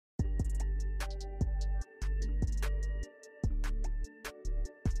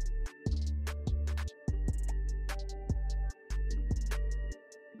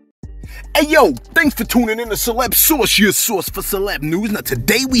Hey yo, thanks for tuning in to Celeb Source, your source for celeb news. Now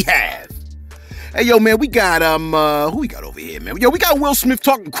today we have, hey yo man, we got who we got over here, man? Yo, we got Will Smith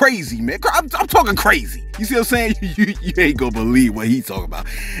talking crazy, man. I'm talking crazy. You see what I'm saying? You ain't gonna believe what he's talking about.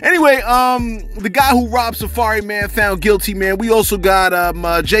 Anyway, the guy who robbed Safari, man, found guilty, man. We also got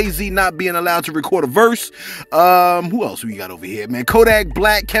Jay-Z not being allowed to record a verse. Who else we got over here, man? Kodak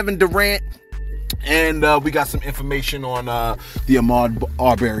Black, Kevin Durant. And we got some information on the Ahmaud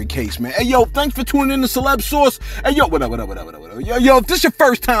Arbery case, man. Hey, yo, thanks for tuning in to Celeb Source. Hey, yo, what up? Yo, if this is your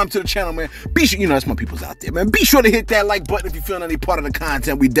first time to the channel, man, be sure, that's my people's out there, man. Be sure to hit that like button if you're feeling any part of the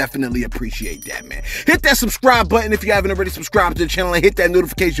content. We definitely appreciate that, man. Hit that subscribe button if you haven't already subscribed to the channel, and hit that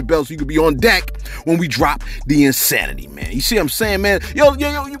notification bell so you can be on deck when we drop the insanity, man. You see what I'm saying, man? Yo, we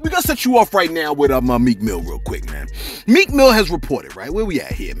gotta set you off right now with Meek Mill real quick, man. Meek Mill has reported, right? Where we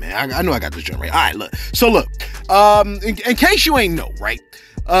at here, man? I know I got this joint right. All right, look. So look, in case you ain't know, right?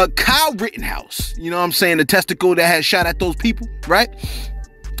 Kyle Rittenhouse, you know what I'm saying, the testicle that had shot at those people, right?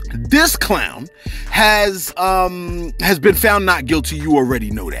 This clown has been found not guilty. You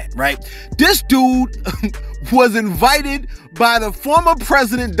already know that, right? This dude was invited by the former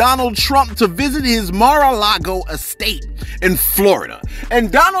president Donald Trump to visit his Mar-a-Lago estate in Florida.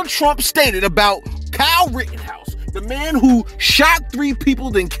 And Donald Trump stated about Kyle Rittenhouse, the man who shot 3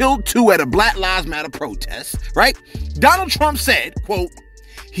 people, then killed 2 at a Black Lives Matter protest, right? Donald Trump said, quote,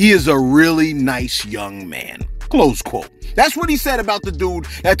 "He is a really nice young man," close quote. That's what he said about the dude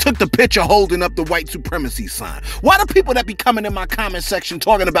that took the picture holding up the white supremacy sign. Why do people that be coming in my comment section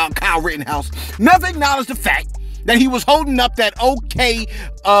talking about Kyle Rittenhouse never acknowledge the fact that he was holding up that okay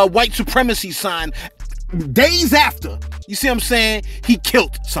white supremacy sign days after, you see what I'm saying, he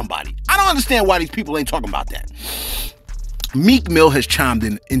killed somebody? I don't understand why these people ain't talking about that. Meek Mill has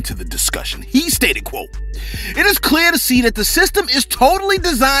chimed into the discussion. He stated, quote, "It is clear to see that the system is totally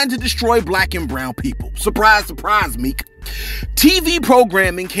designed to destroy black and brown people." Surprise, surprise, Meek. TV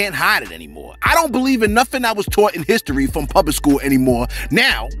programming can't hide it anymore. I don't believe in nothing I was taught in history from public school anymore.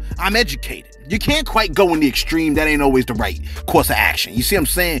 Now I'm educated. You can't quite go in the extreme. That ain't always the right course of action. You see what I'm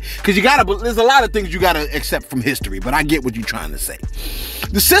saying? Because there's a lot of things you gotta accept from history, but I get what you're trying to say.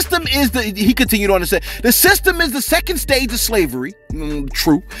 The system is he continued on to say, the system is the second stage of slavery.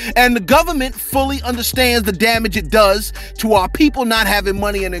 True. And the government fully understands the damage it does to our people not having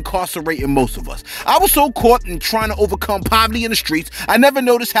money and incarcerating most of us. I was so caught in trying to overcome poverty in the streets, I never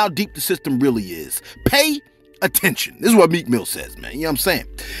noticed how deep the system really is. Pay attention. This is what Meek Mill says, man. You know what I'm saying?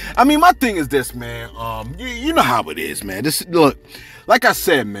 I mean, my thing is this, man. You know how it is, man. Look, like I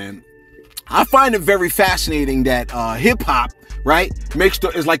said, man, I find it very fascinating that hip-hop, right,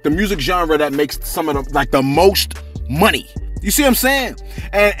 is like the music genre that makes some of the most money. You see what I'm saying?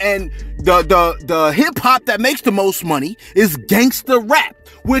 And the hip-hop that makes the most money is gangster rap,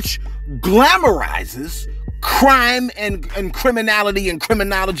 which glamorizes crime and criminality and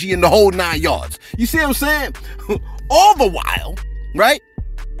criminology and the whole 9 yards. You see what I'm saying? All the while, right?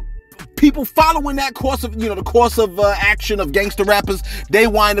 People following that course of, the course of action of gangster rappers, they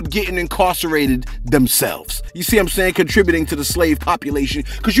wind up getting incarcerated themselves. You see what I'm saying? Contributing to the slave population,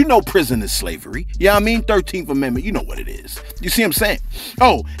 because prison is slavery. You know what I mean? 13th Amendment, you know what it is. You see what I'm saying?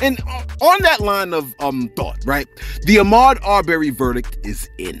 Oh, and on that line of thought, right? The Ahmaud Arbery verdict is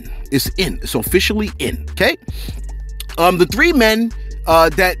in. It's in. It's officially in, okay? The 3 men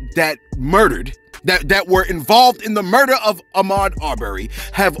that murdered, that were involved in the murder of Ahmaud Arbery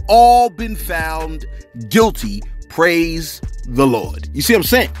have all been found guilty. Praise the Lord. You see what I'm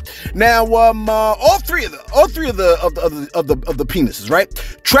saying? Now, all three of the penises, right?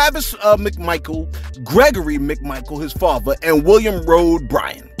 Travis McMichael, Gregory McMichael, his father, and William Rode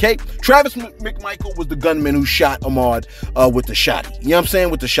Bryan. Okay, Travis McMichael was the gunman who shot Ahmaud with the shotty. You know what I'm saying?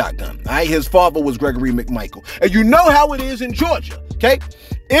 With the shotgun. All right. His father was Gregory McMichael, and you know how it is in Georgia. Okay,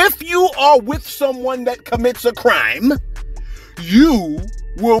 if you are with someone that commits a crime, you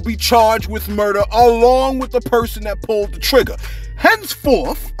will be charged with murder along with the person that pulled the trigger.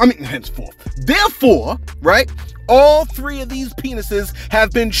 Therefore, right, all 3 of these penises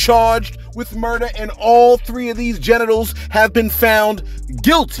have been charged with murder, and all 3 of these genitals have been found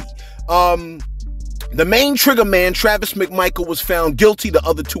guilty. The main trigger man, Travis McMichael, was found guilty. The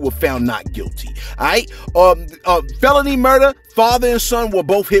other 2 were found not guilty. All right. Felony murder. Father and son were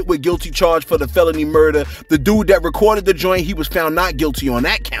both hit with guilty charge for the felony murder. The dude that recorded the joint, he was found not guilty on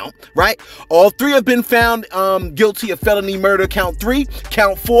that count. Right. All 3 have been found guilty of felony murder. Count 3.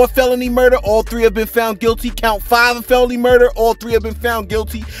 Count 4, felony murder. All 3 have been found guilty. Count 5 of felony murder. All 3 have been found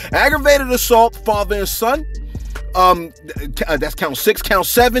guilty. Aggravated assault, father and son. That's count 6, count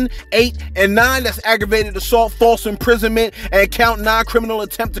 7, 8, and 9. That's aggravated assault, false imprisonment, and count 9, criminal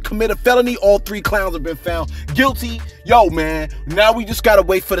attempt to commit a felony. All 3 clowns have been found guilty. Yo, man, now we just gotta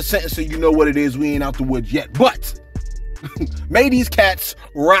wait for the sentence so you know what it is. We ain't out the woods yet. But may these cats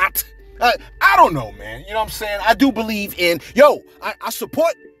rot. I don't know, man. You know what I'm saying? I do believe in, I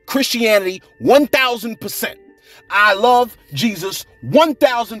support Christianity 1,000%. I love Jesus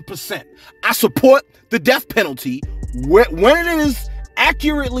 1,000%. I support the death penalty when it is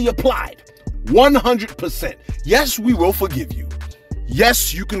accurately applied 100%. Yes, we will forgive you.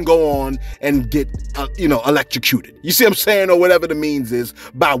 Yes, you can go on and get, electrocuted. You see what I'm saying? Or whatever the means is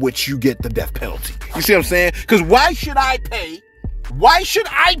by which you get the death penalty. You see what I'm saying? Because why should I pay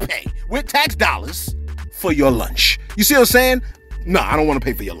with tax dollars for your lunch? You see what I'm saying? No, I don't want to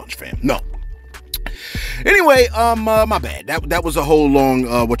pay for your lunch, fam. No. Anyway, my bad. That was a whole long,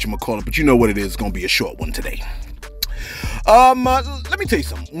 whatchamacallit, but you know what it is. It's going to be a short one today. Let me tell you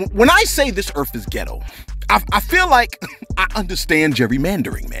something. When I say this earth is ghetto, I feel like I understand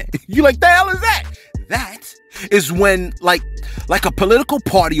gerrymandering, man. You like, the hell is that? That is when, like a political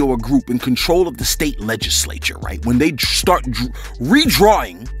party or a group in control of the state legislature, right? When they start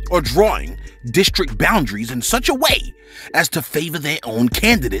redrawing or drawing district boundaries in such a way as to favor their own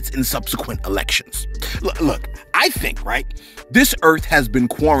candidates in subsequent elections. Look, I think, right, this earth has been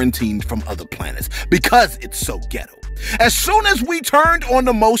quarantined from other planets because it's so ghetto. As soon as we turned on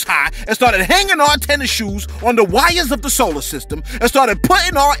the Most High and started hanging our tennis shoes on the wires of the solar system and started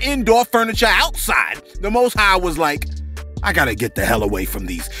putting our indoor furniture outside, the Most High was like, I gotta get the hell away from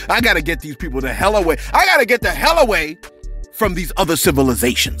these. I gotta get these people the hell away. I gotta get the hell away from these other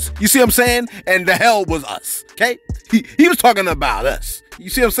civilizations. You see what I'm saying? And the hell was us, okay? He was talking about us. You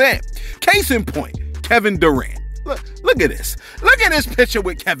see what I'm saying? Case in point, Kevin Durant. Look at this. Look at this picture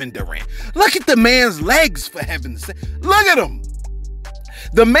with Kevin Durant. Look at the man's legs, for heaven's sake. Look at him.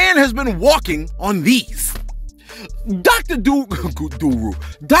 The man has been walking on these. Dr. Guru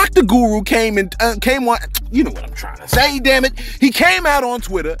came on, you know what I'm trying to say, damn it. He came out on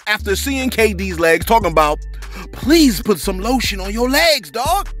Twitter after seeing KD's legs talking about, please put some lotion on your legs,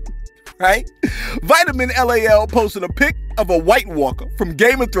 dog. Right? Vitamin LAL posted a pic of a White Walker from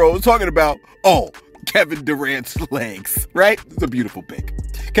Game of Thrones talking about, Kevin Durant's legs, right? It's a beautiful pic,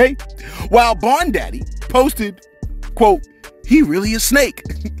 okay? While Barn Daddy posted, quote, he really a snake,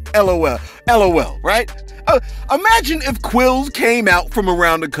 LOL, right? Imagine if Quills came out from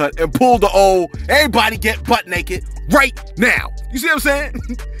around the cut and pulled the everybody get butt naked right now. You see what I'm saying?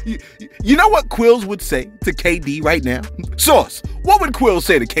 You know what Quills would say to KD right now? Sauce, what would Quills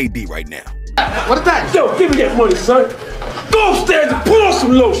say to KD right now? What is that? Yo, give me that money, son. Go upstairs and pull on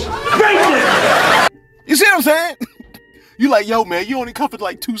some lotion. Right there. You see what I'm saying? You like, yo, man, you only covered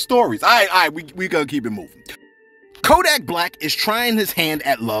like 2 stories. All right, we gotta keep it moving. Kodak Black is trying his hand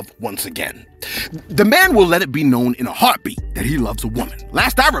at love once again. The man will let it be known in a heartbeat that he loves a woman.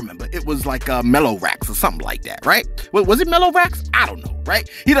 Last I remember, it was like Mellow Racks or something like that, right? Was it Mellow Racks? I don't know, right?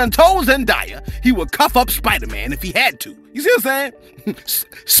 He done told Zendaya he would cuff up Spider-Man if he had to. You see what I'm saying?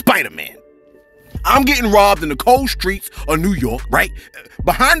 Spider-Man. I'm getting robbed in the cold streets of New York, right?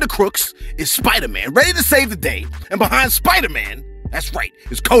 Behind the crooks is Spider-Man, ready to save the day. And behind Spider-Man, that's right,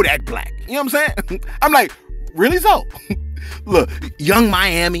 is Kodak Black. You know what I'm saying? I'm like, really so? Look, Young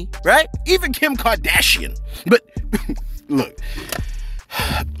Miami, right? Even Kim Kardashian. But look,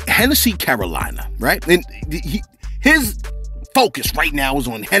 Hennessy Carolina, right? And his focus right now is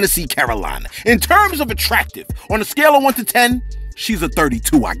on Hennessy Carolina. In terms of attractive, on a scale of 1 to 10, she's a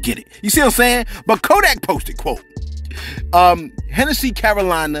 32, I get it. You see what I'm saying? But Kodak posted, quote, Hennessy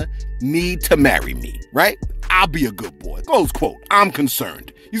Carolina need to marry me, right? I'll be a good boy. Close quote. I'm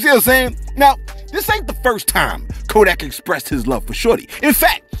concerned. You see what I'm saying? Now, this ain't the first time Kodak expressed his love for Shorty. In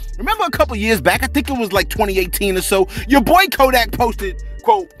fact, remember a couple years back, I think it was like 2018 or so, your boy Kodak posted,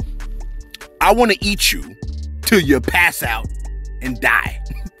 quote, I want to eat you till you pass out and die.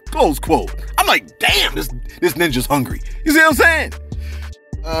 Close quote. I'm like, damn, this ninja's hungry. You see what I'm saying?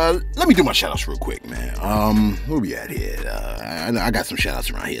 Let me do my shout outs real quick, man. Where we at here? I got some shout outs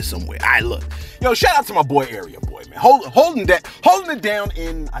around here somewhere. All right, look. Yo, shout out to my boy Area Boy, man. Holding it down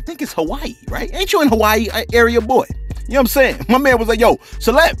in, I think it's Hawaii, right? Ain't you in Hawaii, Area Boy? You know what I'm saying? My man was like, yo,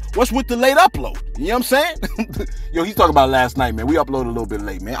 Celeb, what's with the late upload? You know what I'm saying? Yo, he's talking about last night, man. We uploaded a little bit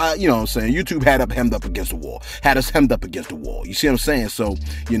late, man. You know what I'm saying? YouTube had us hemmed up against the wall. You see what I'm saying? So,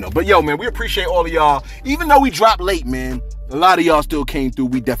 but yo, man, we appreciate all of y'all. Even though we dropped late, man, a lot of y'all still came through.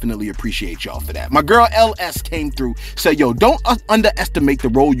 We definitely appreciate y'all for that. My girl LS came through, said, yo, don't underestimate the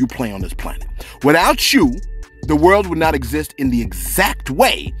role you play on this planet. Without you, the world would not exist in the exact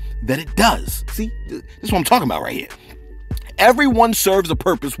way that it does. See, this is what I'm talking about right here. Everyone serves a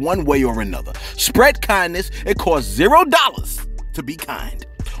purpose one way or another. Spread kindness. It costs $0 to be kind.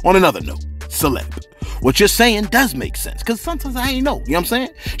 On another note, celeb, what you're saying does make sense, because sometimes I ain't know, you know what I'm saying?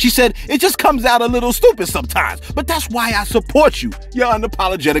 She said, it just comes out a little stupid sometimes, but that's why I support you. You're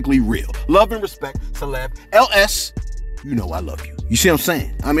unapologetically real. Love and respect, celeb. LS, you know I love you. You see what I'm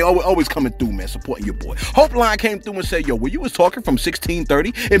saying? I mean, always coming through, man, supporting your boy. Hope Line came through and said, yo, when you was talking from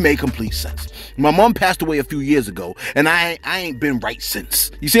 1630, it made complete sense. My mom passed away a few years ago, and I ain't been right since.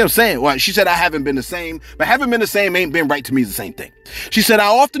 You see what I'm saying? Well, she said I haven't been the same, but having been the same ain't been right to me is the same thing. She said, I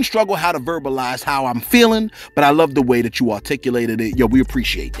often struggle how to verbalize how I'm feeling, but I love the way that you articulated it. Yo, we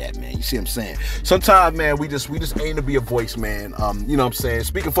appreciate that, man. You see what I'm saying? Sometimes, man, we just aim to be a voice, man. You know what I'm saying?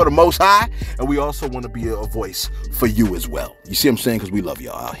 Speaking for the Most High, and we also want to be a voice for you as well. You see what I'm saying? Because we love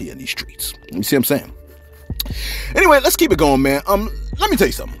y'all out here in these streets. You see what I'm saying? Anyway, let's keep it going, man. Let me tell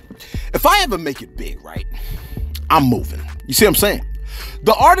you something. If I ever make it big, right, I'm moving. You see what I'm saying?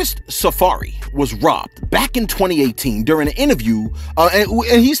 The artist Safari was robbed back in 2018 during an interview,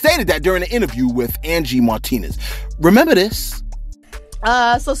 and he stated that during an interview with Angie Martinez. Remember this?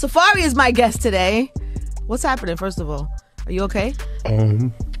 So Safari is my guest today. What's happening, first of all? Are you okay?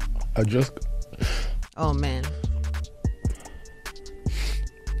 Oh, man.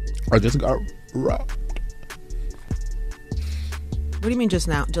 I just got robbed. What do you mean just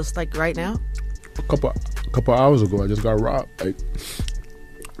now? Just like right now? A couple hours ago, I just got robbed. Like,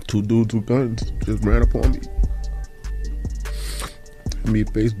 two dudes with guns just ran up on me. Had me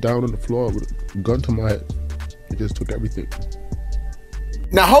face down on the floor with a gun to my head. They just took everything.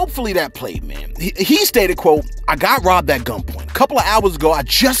 Now, hopefully that played, man. He stated, quote, I got robbed at gunpoint. A couple of hours ago, I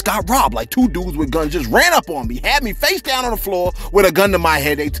just got robbed. Like two dudes with guns just ran up on me, had me face down on the floor with a gun to my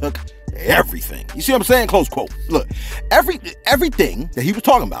head. They took everything. You see what I'm saying? Close quote. Look, everything that he was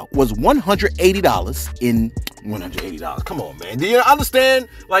talking about was $180 in $180. Come on, man. Do you understand,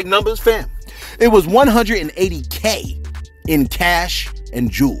 like, numbers, fam? It was $180K in cash and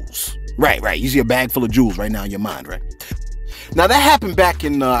jewels. Right. You see a bag full of jewels right now in your mind, right? Now, that happened back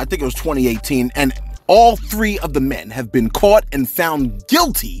in, I think it was 2018, and all three of the men have been caught and found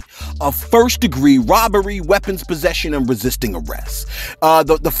guilty of first-degree robbery, weapons possession, and resisting arrest.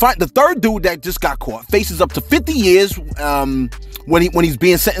 The third dude that just got caught faces up to 50 years when he's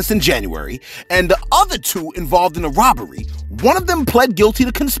being sentenced in January, and the other two involved in the robbery, one of them pled guilty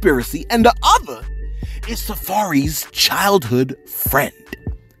to conspiracy, and the other is Safari's childhood friend.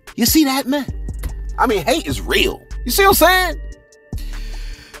 You see that, man? I mean, hate is real. You see what I'm saying?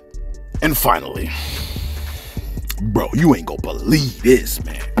 And finally, bro, you ain't gonna believe this,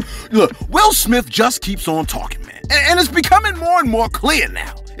 man. Look, Will Smith just keeps on talking, man. And it's becoming more and more clear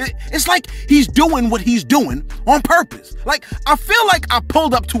now. It's like he's doing what he's doing on purpose. Like, I feel like I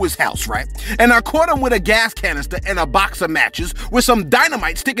pulled up to his house, right? And I caught him with a gas canister and a box of matches with some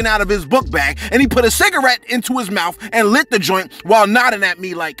dynamite sticking out of his book bag, and he put a cigarette into his mouth and lit the joint while nodding at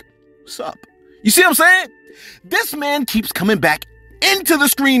me like, what's up? You see what I'm saying? This man keeps coming back into the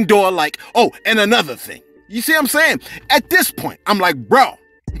screen door like, oh, and another thing. You see what I'm saying? At this point, I'm like, bro,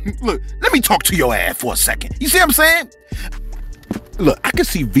 look, let me talk to your ass for a second. You see what I'm saying? Look, I can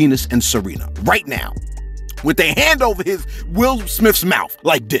see Venus and Serena right now with their hand over Will Smith's mouth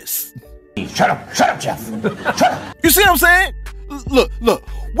like this. Shut up, Jeff. Shut up. You see what I'm saying? Look,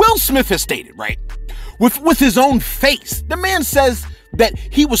 Will Smith has stated, right, with his own face, the man says that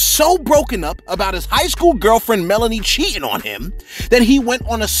he was so broken up about his high school girlfriend Melanie cheating on him that he went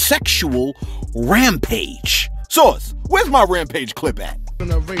on a sexual rampage. Source, where's my rampage clip at?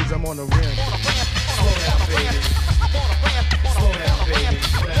 I'm on a ramp. Slow down, baby. Slow down, baby.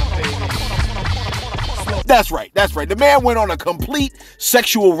 That's right. The man went on a complete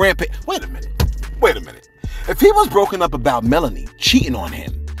sexual rampage. Wait a minute. If he was broken up about Melanie cheating on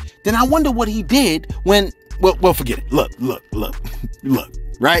him, then I wonder what he did when, well, forget it. Look,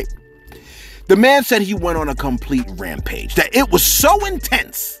 right? The man said he went on a complete rampage, that it was so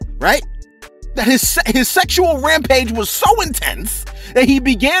intense, right? That his sexual rampage was so intense that he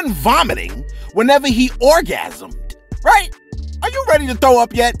began vomiting whenever he orgasmed, right? Are you ready to throw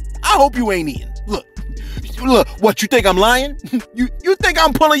up yet? I hope you ain't eating. Look, what, you think I'm lying? You think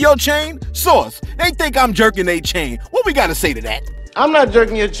I'm pulling your chain? Source, they think I'm jerking their chain. What we gotta say to that? I'm not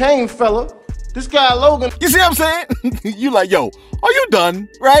jerking your chain, fella. This guy, Logan. You see what I'm saying? You like, yo, are you done,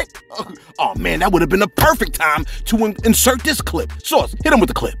 right? Oh, man, that would have been the perfect time to insert this clip. Source, hit him with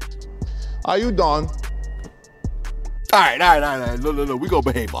the clip. Are you done? All right. Look, we gonna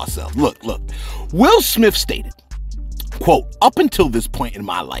behave ourselves. Look. Will Smith stated, quote, up until this point in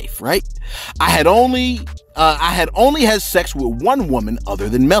my life, right, I had only had sex with one woman other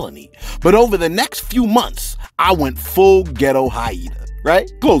than Melanie. But over the next few months, I went full ghetto hyena, right?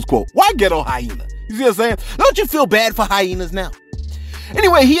 Close quote. Why ghetto hyena? You see what I'm saying? Don't you feel bad for hyenas now?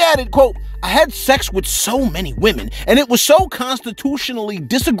 Anyway, he added, quote, I had sex with so many women, and it was so constitutionally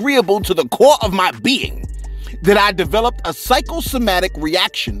disagreeable to the core of my being that I developed a psychosomatic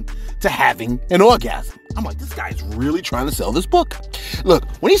reaction to having an orgasm. I'm like, this guy's really trying to sell this book. Look,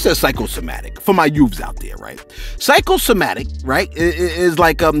 when he says psychosomatic, for my youths out there, right? Psychosomatic, right, is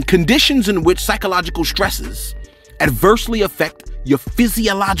like conditions in which psychological stresses adversely affect your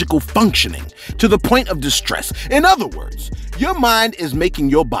physiological functioning to the point of distress. In other words, your mind is making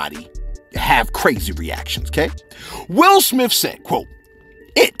your body have crazy reactions, okay? Will Smith said, quote,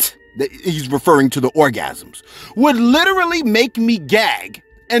 he's referring to the orgasms, would literally make me gag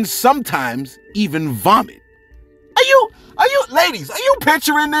and sometimes even vomit. Are you, ladies, are you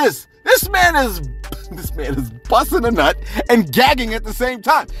picturing this? This man is busting a nut and gagging at the same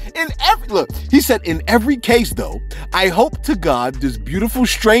time. He said, in every case though, I hope to God this beautiful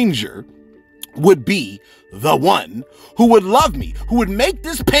stranger would be the one who would love me, who would make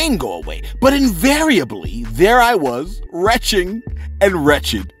this pain go away. But invariably, there I was, retching and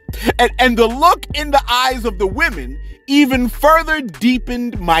wretched. And the look in the eyes of the women even further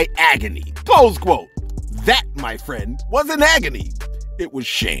deepened my agony. Close quote. That, my friend, wasn't agony. It was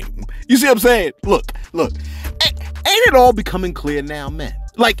shame. You see what I'm saying? Look. Ain't it all becoming clear now, man?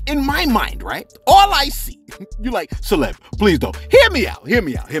 Like, in my mind, right? All I see, you like, Celeb, please don't. Hear me out.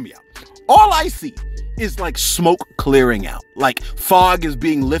 All I see is like smoke clearing out. Like fog is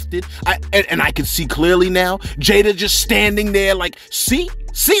being lifted. And I can see clearly now. Jada just standing there like, see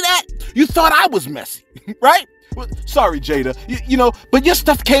that? You thought I was messy, right? Well, sorry, Jada, you know, but your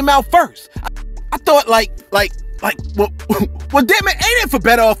stuff came out first. I thought well, damn it, ain't it for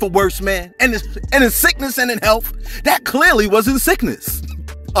better or for worse, man? And in sickness and in health, that clearly wasn't sickness.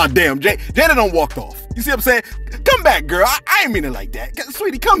 Oh, damn, Jada done walked off. You see what I'm saying? Come back, girl. I ain't mean it like that.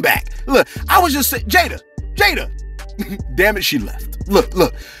 Sweetie, come back. Look, I was just saying, Jada. Damn it, she left. Look,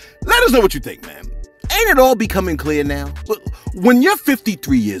 let us know what you think, man. Ain't it all becoming clear now? Look, when you're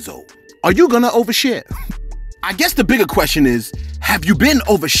 53 years old, are you gonna overshare? I guess the bigger question is, have you been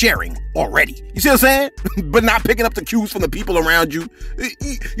oversharing already? You see what I'm saying? But not picking up the cues from the people around you.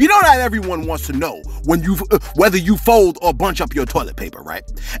 You know that everyone wants to know whether you fold or bunch up your toilet paper, right?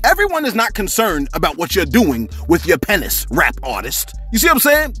 Everyone is not concerned about what you're doing with your penis, rap artist. You see what I'm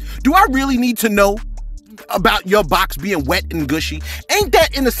saying? Do I really need to know about your box being wet and gushy? Ain't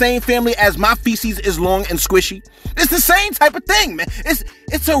that in the same family as my feces is long and squishy? It's the same type of thing, man.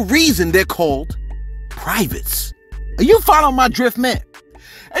 It's a reason they're called privates. Are you following my drift, man?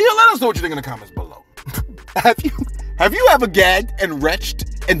 Hey, yo, let us know what you think in the comments below. Have you ever gagged and retched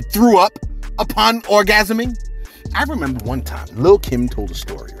and threw up upon orgasming? I remember one time, Lil' Kim told a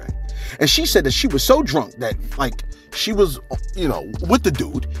story, right? And she said that she was so drunk that, like, she was, you know, with the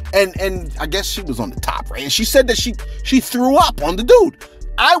dude, and I guess she was on the top, right? And she said that she threw up on the dude.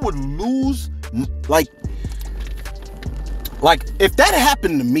 I would lose, like, if that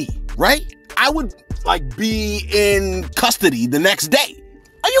happened to me, right? I would, like, be in custody the next day.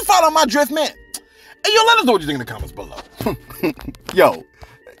 Are you following my drift, man? Hey, yo, let us know what you think in the comments below. Yo,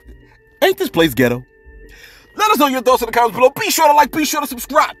 ain't this place ghetto? Let us know your thoughts in the comments below. Be sure to like, be sure to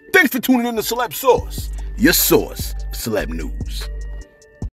subscribe. Thanks for tuning in to Celeb Source, your source for celeb news.